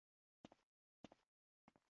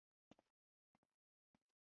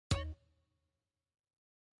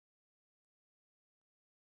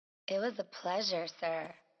It was a pleasure, sir.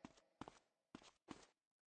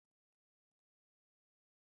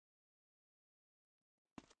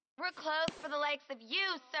 We're closed for the likes of you,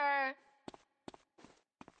 sir.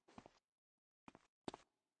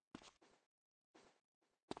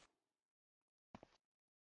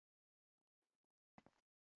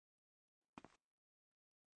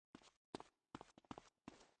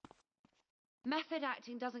 Method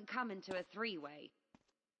acting doesn't come into a three-way.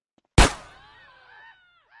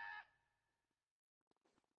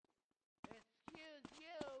 Excuse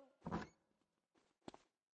you.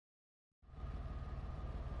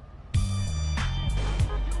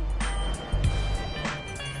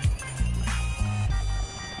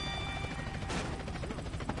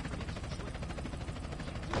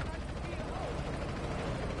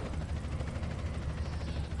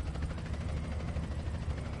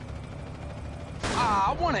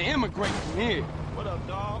 I want to immigrate from here. What up,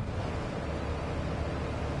 dog?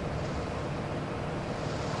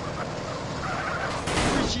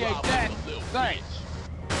 Appreciate that. Thanks.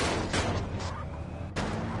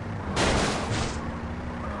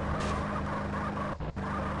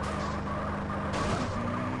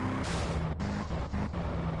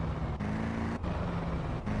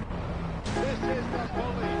 This is the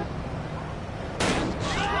police.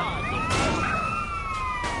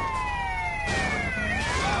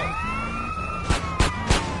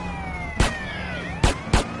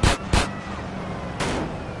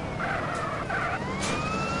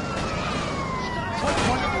 What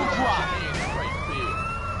wonderful drive.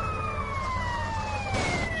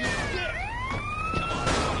 You dick! Come on,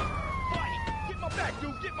 fight! Get my back,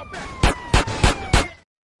 dude! Get my back!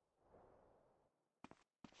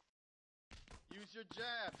 Use your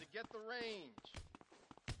jab to get the range.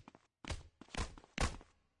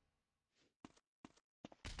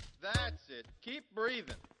 That's it. Keep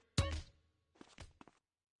breathing.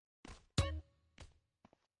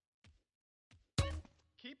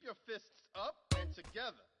 Keep your fists up and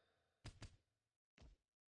together.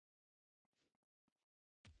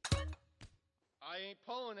 I ain't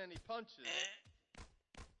pulling any punches.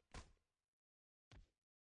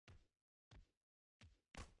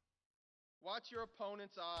 Watch your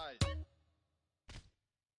opponent's eyes.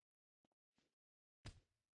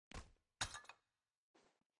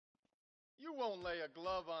 You won't lay a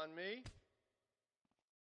glove on me.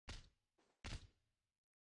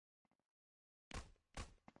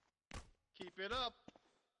 Keep it up.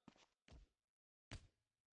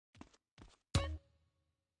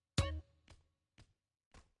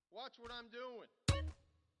 Watch what I'm doing.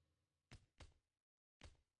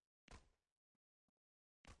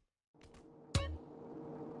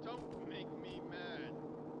 Don't make me mad.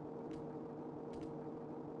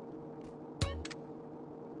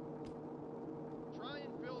 Try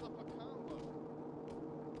and build up a combo.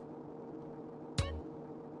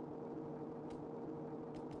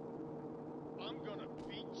 I'm gonna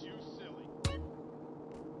beat you silly.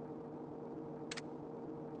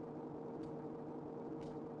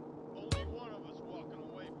 Only one of us walking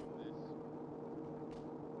away from this.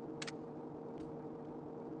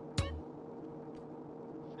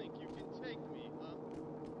 Think you can take me, huh?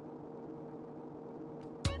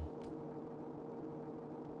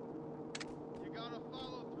 You gotta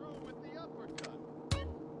follow through with the uppercut.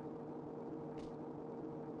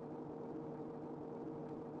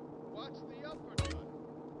 Watch the uppercut.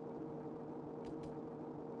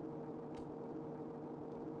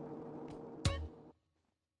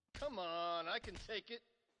 Come on, I can take it.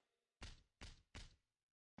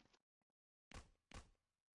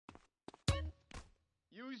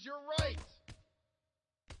 Use your right.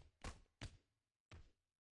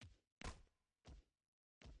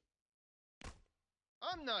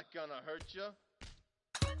 I'm not gonna hurt you.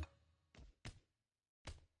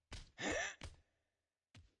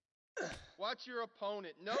 Watch your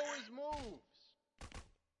opponent. Know his moves.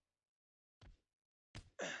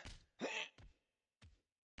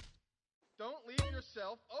 Don't leave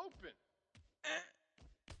yourself open.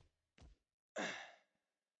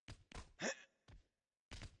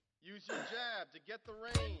 Use your jab to get the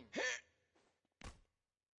range.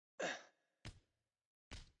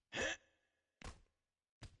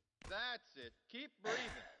 That's it. Keep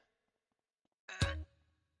breathing.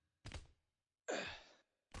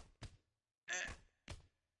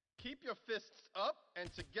 Keep your fists up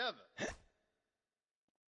and together.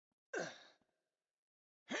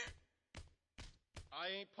 I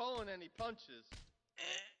ain't pulling any punches.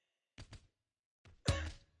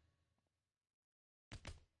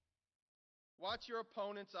 Watch your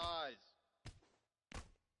opponent's eyes.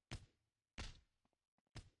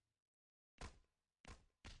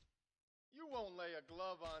 You won't lay a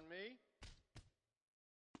glove on me.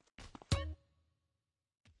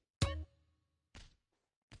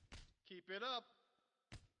 Keep it up.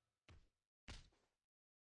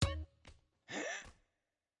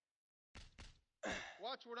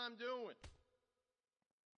 Watch what I'm doing.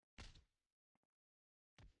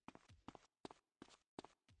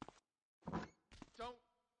 Don't.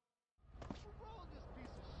 Roll this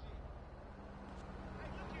piece of shit. Hey,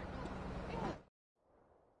 look here, dude.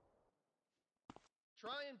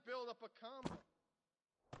 Try and build up a combo.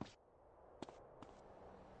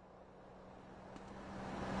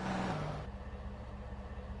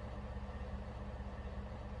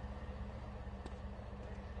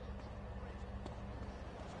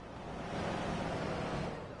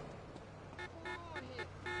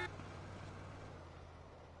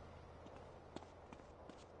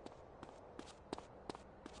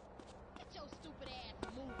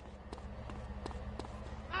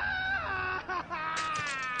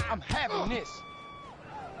 I'm having this.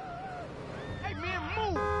 Hey, man,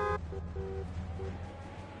 move!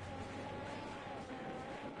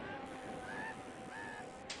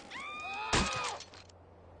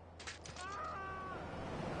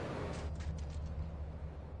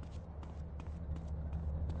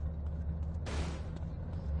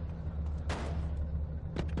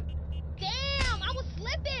 Damn, I was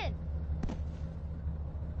slipping.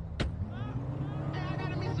 Hey, I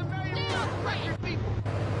gotta meet some very important people.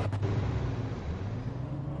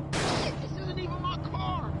 Shit, this isn't even my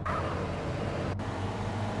car.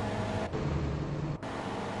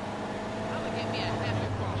 I'm gonna get me a happy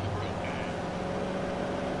car.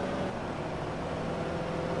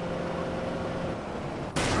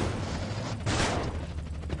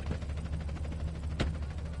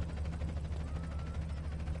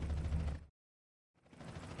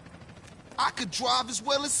 I could drive as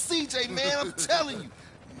well as CJ, man, I'm telling you.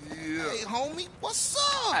 Yeah. Hey, homie, what's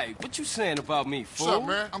up? Hey, what you saying about me, fool? What's up,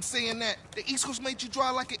 man? I'm saying that the East Coast made you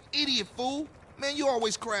drive like an idiot, fool. Man, you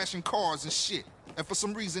always crashing cars and shit. And for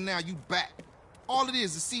some reason now you back. All it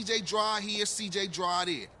is CJ drive here, CJ drive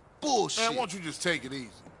there. Bullshit. Man, why don't you just take it easy?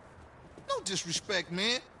 No disrespect,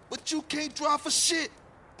 man, but you can't drive for shit.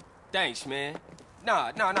 Thanks, man.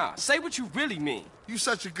 Nah. Say what you really mean. You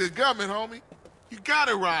such a good gunman, homie. You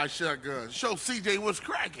gotta ride shotgun. Show CJ what's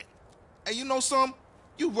cracking. Hey, you know something?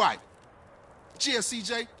 You right. Yeah,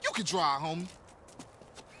 CJ, you can drive, homie.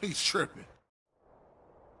 He's tripping.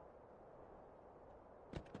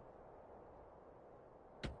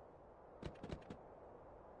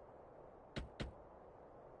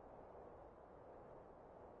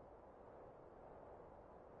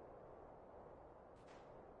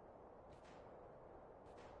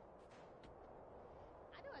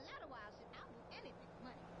 I do a lot of wild shit. I'll do anything for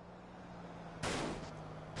money.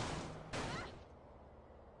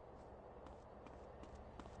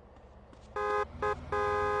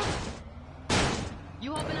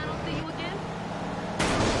 You hoping I don't see you again?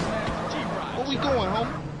 Where we going,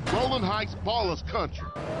 homie? Rolling Heights, Ballers Country.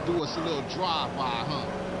 Do us a little drive-by, huh?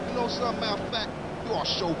 You know something, matter of fact, you are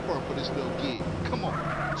chauffeur for this little gig. Come on.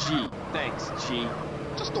 G, thanks, G.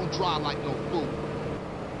 Just don't drive like no fool.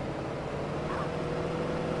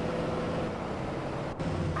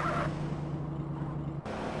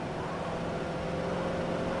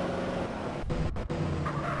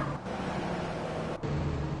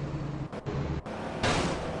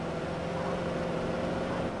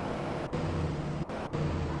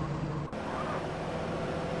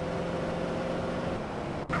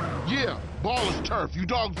 Yeah, Ballers Turf. You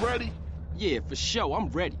dogs ready? Yeah, for sure, I'm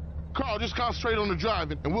ready. Carl, just concentrate on the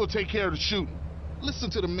driving, and we'll take care of the shooting. Listen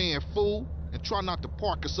to the man, fool, and try not to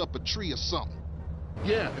park us up a tree or something.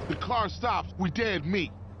 Yeah, if the car stops, we dead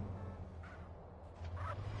meat.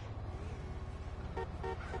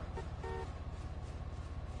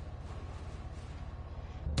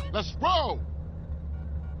 Let's roll!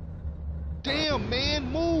 Damn,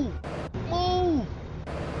 man, move! Move!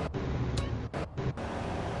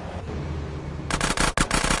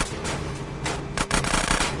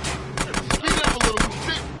 Speed up a little, you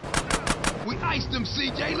shit. We iced them,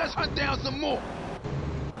 CJ. Let's hunt down some more.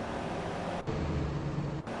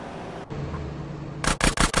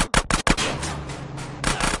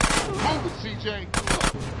 Move it, CJ.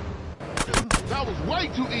 That was way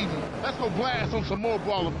too easy. Let's go blast on some more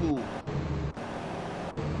baller pools.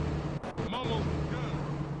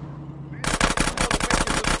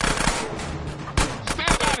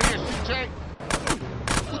 Stand out of here, CJ.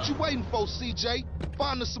 What you waiting for, CJ?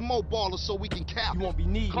 Find us some more ballers so we can cap. You won't be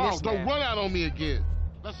needing Carl, this, don't man. run out on me again.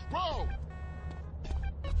 Let's roll.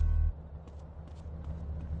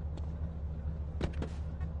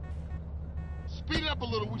 Speed it up a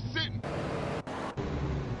little, we sitting.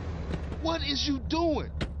 What is you doing?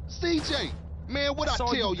 CJ, man, what I That's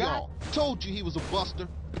all tell you got? y'all? Told you he was a buster.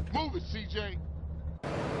 Move it, CJ.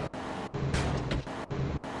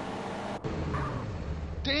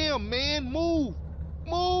 Damn, man, move.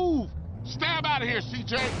 Move. Stab out of here,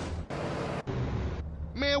 CJ.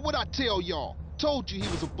 Man, what I tell y'all? Told you he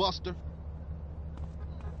was a buster.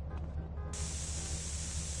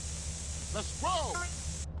 Let's roll.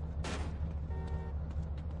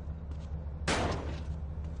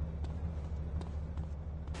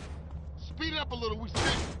 Speed it up a little, we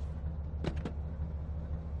sitting.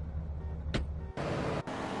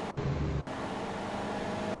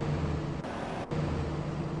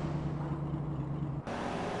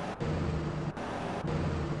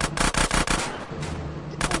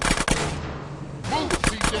 Move it,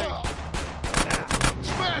 CJ.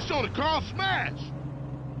 Smash on it, Carl, smash.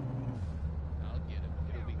 I'll get him.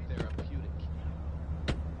 It'll be therapeutic.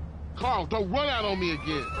 Carl, don't run out on me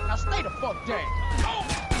again. Now stay the fuck down. Oh!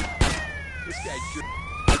 This guy jerk.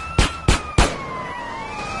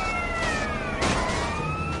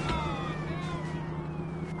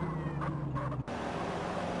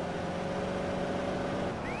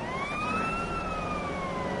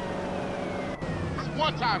 It's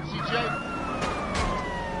one time, CJ.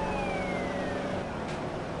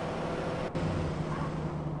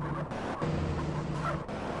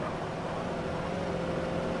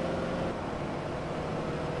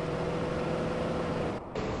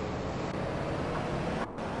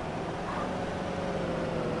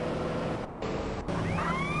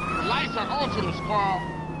 The lights are onto us, Carl.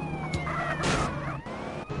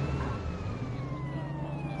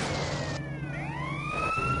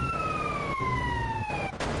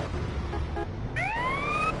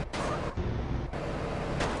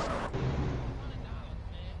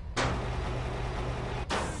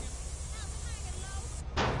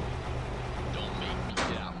 Don't make me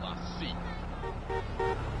get out my seat.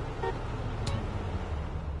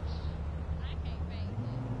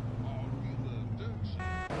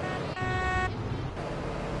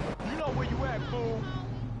 You know where you at, fool?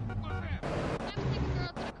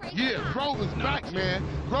 Yeah, Grove is back, man.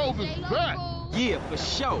 Grove is back. Yeah, for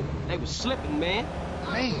sure. They was slipping, man.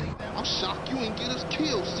 Man, I'm shocked you ain't get us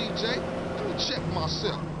killed, CJ. Let me check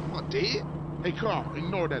myself. Am I dead? Hey, Carl,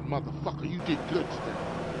 ignore that motherfucker. You did good today.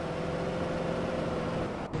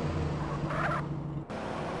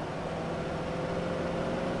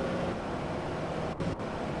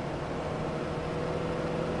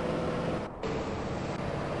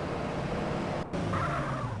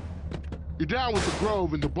 You're down with the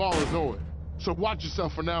Grove and the ball is on. So watch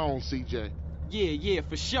yourself from now on, CJ. Yeah,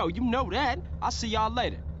 for sure. You know that. I'll see y'all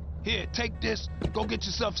later. Here, take this. Go get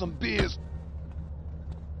yourself some beers.